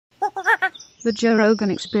The Joe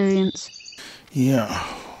Rogan Experience. Yeah,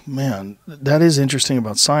 man, that is interesting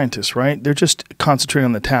about scientists, right? They're just concentrating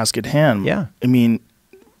on the task at hand. Yeah. I mean,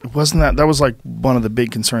 that was like one of the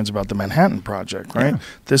big concerns about the Manhattan Project, right? Yeah.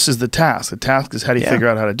 This is the task. The task is how do you Yeah. figure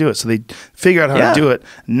out how to do it. So they figure out how to do it,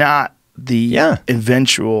 not the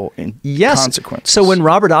eventual consequences. So when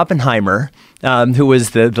Robert Oppenheimer, who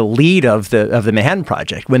was the lead of the Manhattan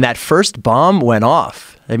Project, when that first bomb went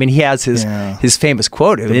off, I mean, he has his famous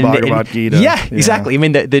quote. The Bhagavad Gita. Yeah, exactly. I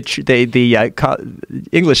mean, the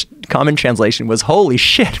English common translation was, "Holy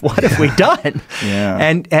shit, what have we done?"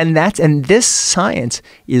 And this science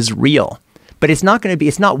is real. But it's not going to be,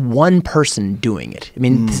 it's not one person doing it. I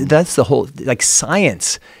mean, that's the whole, like,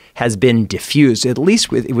 science has been diffused, at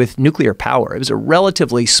least with nuclear power. It was a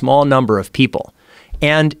relatively small number of people.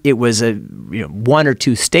 And it was one or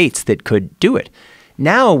two states that could do it.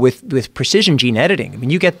 Now with precision gene editing, I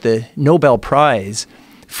mean, you get the Nobel Prize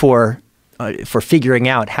for figuring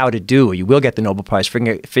out how to do, you will get the Nobel Prize for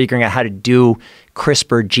figuring out how to do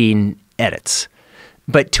CRISPR gene edits.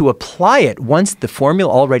 But to apply it, once the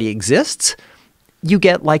formula already exists, you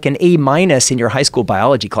get like an A- in your high school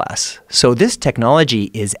biology class. So this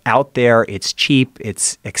technology is out there, it's cheap,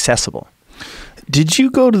 it's accessible. Did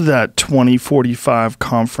you go to that 2045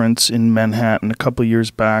 conference in Manhattan a couple of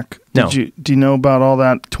years back? No. Do you know about all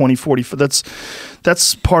that 2045?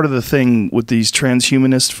 That's part of the thing with these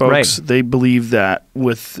transhumanist folks. Right. They believe that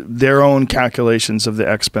with their own calculations of the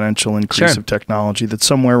exponential increase of technology, that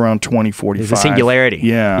somewhere around 2045. There's a singularity.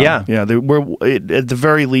 Yeah. At the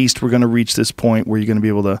very least, we're going to reach this point where you're going to be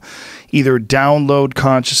able to either download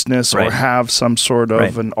consciousness or have some sort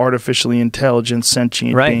of an artificially intelligent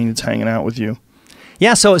sentient being that's hanging out with you.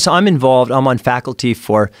 Yeah, so I'm involved. I'm on faculty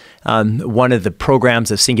for one of the programs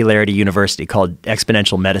of Singularity University called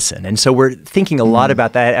Exponential Medicine. And so we're thinking a lot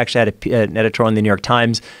about that. I actually had an editorial in the New York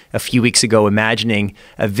Times a few weeks ago imagining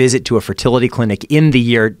a visit to a fertility clinic in the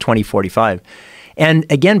year 2045. And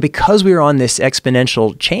again, because we are on this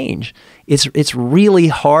exponential change, it's really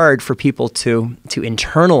hard for people to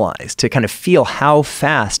internalize, to kind of feel how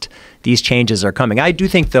fast these changes are coming. I do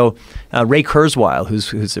think, though, Ray Kurzweil,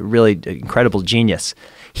 who's a really incredible genius,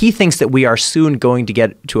 he thinks that we are soon going to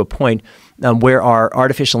get to a point where our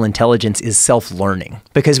artificial intelligence is self-learning.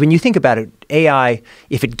 Because when you think about it, AI,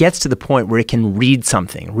 if it gets to the point where it can read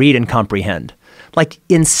something, read and comprehend, like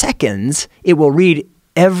in seconds, it will read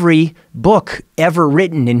every book ever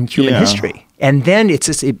written in human history. And then it's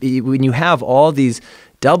just, when you have all these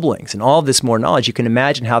doublings and all this more knowledge, you can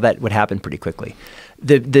imagine how that would happen pretty quickly.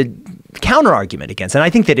 The counter argument against, and I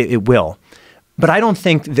think that it will, but I don't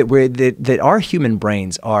think that that our human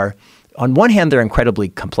brains are, on one hand, they're incredibly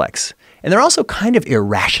complex, and they're also kind of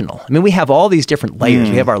irrational. I mean, we have all these different layers.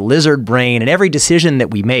 We have our lizard brain, and every decision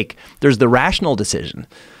that we make, there's the rational decision.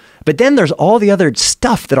 But then there's all the other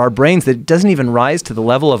stuff that our brains, that doesn't even rise to the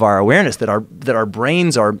level of our awareness, that our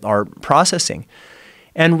brains are processing.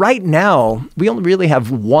 And right now, we only really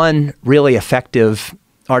have one really effective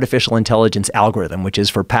artificial intelligence algorithm, which is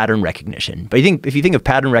for pattern recognition. But if you think of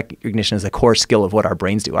pattern recognition as a core skill of what our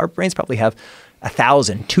brains do, our brains probably have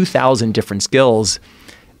 1,000, 2,000 different skills.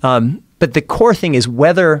 But the core thing is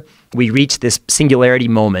whether we reach this singularity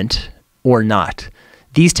moment or not.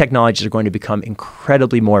 These technologies are going to become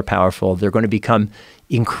incredibly more powerful. They're going to become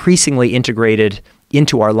increasingly integrated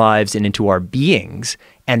into our lives and into our beings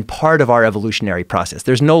and part of our evolutionary process.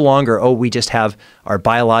 There's no longer, we just have our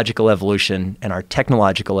biological evolution and our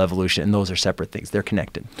technological evolution, and those are separate things. They're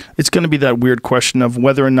connected. It's going to be that weird question of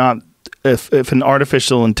whether or not if an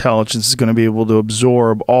artificial intelligence is going to be able to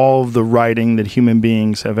absorb all of the writing that human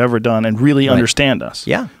beings have ever done and really understand us.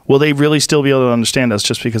 Yeah. Will they really still be able to understand us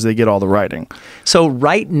just because they get all the writing? So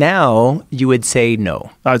right now, you would say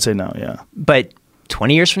no. I'd say no, yeah. But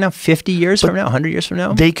 20 years from now, 50 years from now, 100 years from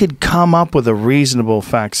now? They could come up with a reasonable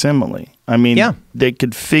facsimile. I mean, they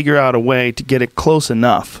could figure out a way to get it close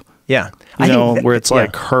enough. Yeah. Where it's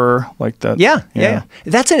like her, like that. Yeah.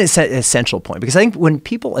 That's an essential point, because I think when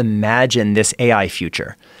people imagine this AI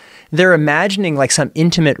future, they're imagining like some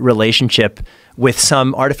intimate relationship with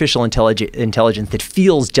some artificial intelligence that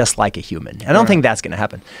feels just like a human. I don't think that's going to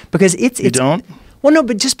happen, because it's You don't? Well, no,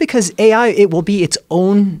 but just because AI, it will be its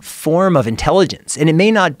own form of intelligence. And it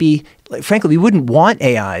may not be, like, frankly, we wouldn't want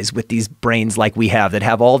AIs with these brains like we have that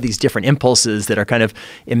have all these different impulses that are kind of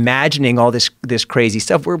imagining all this crazy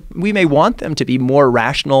stuff. We may want them to be more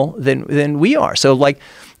rational than we are. So like,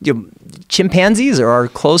 chimpanzees are our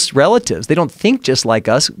close relatives. They don't think just like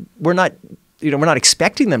us. We're not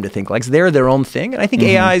expecting them to think like us. They're their own thing. And I think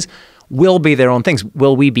AIs will be their own things.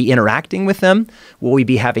 Will we be interacting with them? Will we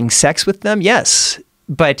be having sex with them? Yes.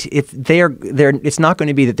 but it's not going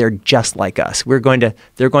to be that they're just like us. They're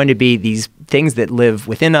going to be these things that live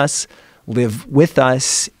within us, live with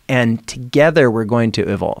us, and together we're going to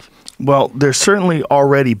evolve. Well, they're certainly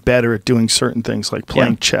already better at doing certain things like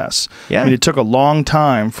playing chess. Yeah. I mean, it took a long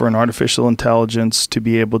time for an artificial intelligence to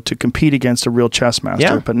be able to compete against a real chess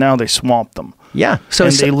master, but now they swamp them. Yeah.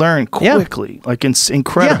 And they learn quickly, like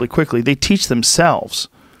incredibly quickly. They teach themselves.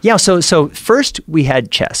 Yeah. So first we had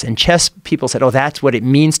chess, and chess people said, oh, that's what it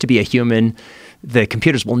means to be a human. The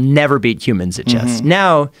computers will never beat humans at chess.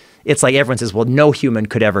 Now it's like everyone says, well, no human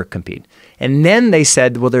could ever compete. And then they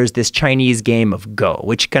said, well, there's this Chinese game of Go,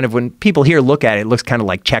 which kind of, when people here look at it, it looks kind of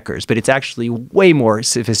like checkers, but it's actually way more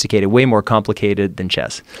sophisticated, way more complicated than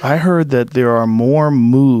chess. I heard that there are more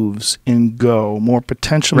moves in Go, more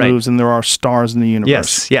potential moves than there are stars in the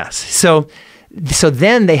universe. Yes. So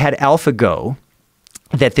then they had AlphaGo,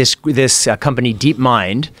 that this company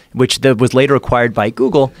DeepMind, which was later acquired by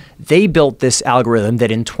Google, they built this algorithm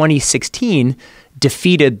that in 2016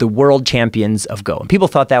 defeated the world champions of Go. And people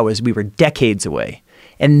thought we were decades away.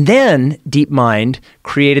 And then DeepMind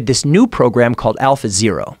created this new program called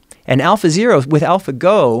AlphaZero. And AlphaZero, with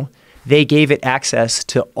AlphaGo, they gave it access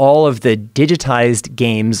to all of the digitized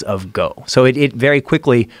games of Go. So it very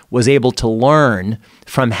quickly was able to learn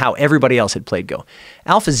from how everybody else had played Go.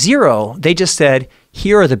 AlphaZero, they just said,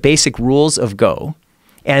 here are the basic rules of Go.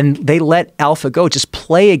 And they let AlphaGo just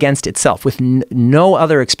play against itself with no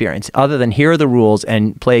other experience other than here are the rules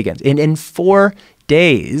and play against. And in 4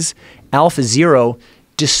 days, AlphaZero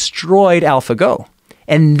destroyed AlphaGo.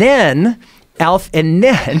 And then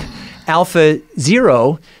AlphaZero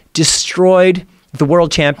destroyed the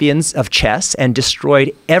world champions of chess and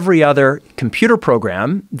destroyed every other computer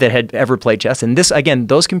program that had ever played chess. And this, again,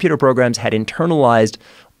 those computer programs had internalized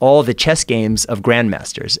all the chess games of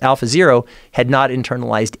grandmasters. AlphaZero had not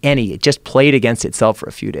internalized any. It just played against itself for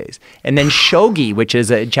a few days. And then shogi, which is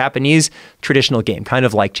a Japanese traditional game, kind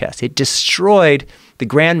of like chess, it destroyed the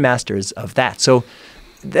grandmasters of that. So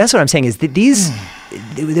that's what I'm saying is that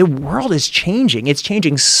the world is changing. It's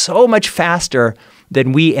changing so much faster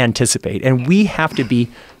than we anticipate. And we have to be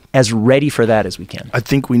as ready for that as we can. I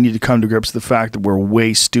think we need to come to grips with the fact that we're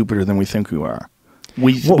way stupider than we think we are.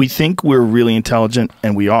 We think we're really intelligent,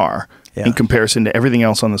 and we are, in comparison to everything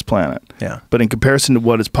else on this planet. Yeah. But in comparison to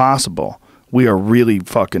what is possible, we are really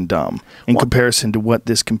fucking dumb. In comparison to what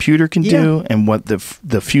this computer can do, and what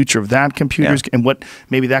the future of that computer is, and what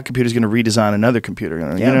maybe that computer is going to redesign another computer.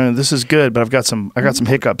 You know, this is good, but I got some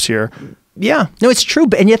hiccups here. Yeah, no, it's true,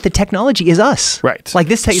 and yet the technology is us. Right. Like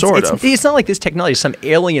this, it's not like this technology is some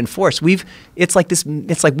alien force. It's like this.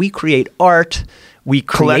 It's like we create art. We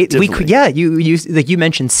create, you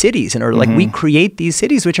mentioned cities, and like we create these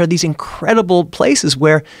cities, which are these incredible places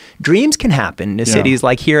where dreams can happen. In cities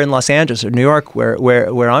like here in Los Angeles or New York,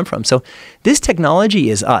 where I'm from. So this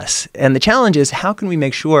technology is us, and the challenge is how can we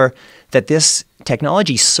make sure that this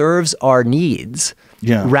technology serves our needs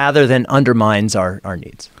rather than undermines our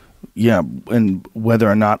needs. Yeah, and whether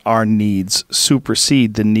or not our needs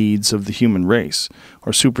supersede the needs of the human race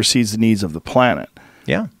or supersedes the needs of the planet.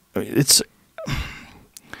 Yeah,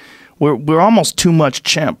 we're almost too much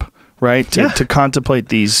chimp, right? To contemplate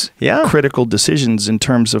these critical decisions in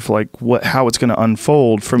terms of like how it's going to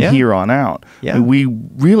unfold from here on out. Yeah. I mean, we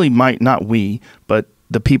really might, not we, but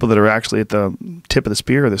the people that are actually at the tip of the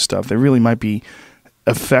spear of this stuff, they really might be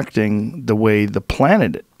affecting the way the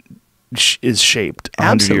planet is shaped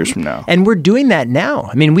 100 years from now. And we're doing that now.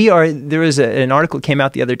 I mean, there was an article that came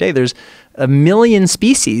out the other day. There's 1 million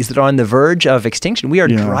species that are on the verge of extinction. We are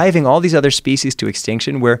driving all these other species to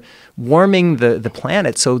extinction. We're warming the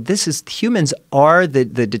planet. So humans are the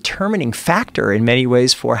determining factor in many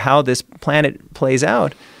ways for how this planet plays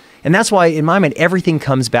out. And that's why, in my mind, everything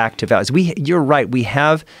comes back to values. You're right. We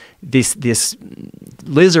have this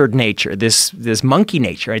lizard nature, this monkey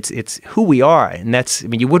nature. It's who we are,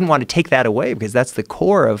 and you wouldn't want to take that away because that's the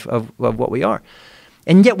core of what we are.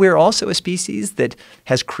 And yet, we're also a species that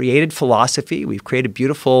has created philosophy. We've created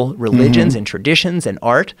beautiful religions and traditions and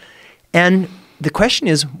art. And the question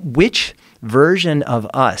is, which version of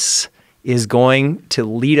us is going to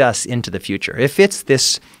lead us into the future? If it's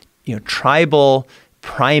this, tribal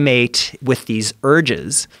primate with these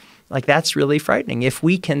urges, like that's really frightening. If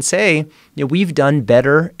we can say, we've done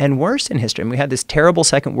better and worse in history, and we had this terrible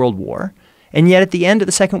Second World War, and yet at the end of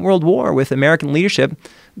the Second World War with American leadership,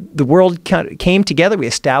 the world came together. We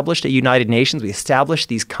established a United Nations. We established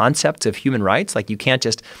these concepts of human rights. Like you can't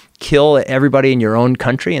just kill everybody in your own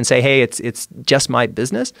country and say, hey, it's just my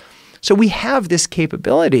business. So we have this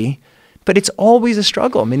capability, but it's always a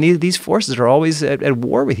struggle. I mean, these forces are always at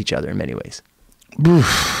war with each other in many ways.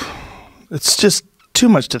 It's just too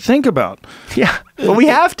much to think about. Yeah, but we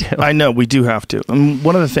have to. I know, we do have to. And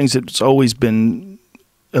one of the things that's always been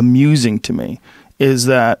amusing to me is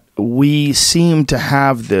that we seem to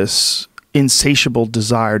have this insatiable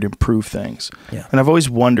desire to improve things. Yeah. And I've always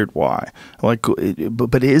wondered why. Like,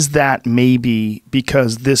 but is that maybe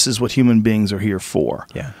because this is what human beings are here for?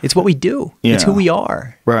 Yeah. It's what we do. Yeah. It's who we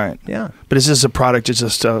are. Right. Yeah. But is this a product of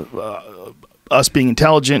just us being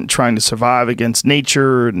intelligent, trying to survive against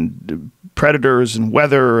nature and predators and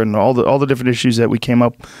weather and all the different issues that we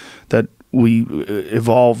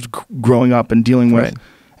evolved growing up and dealing with? Right.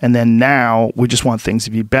 And then now we just want things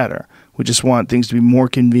to be better. We just want things to be more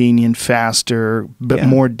convenient, faster, but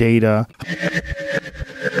more data.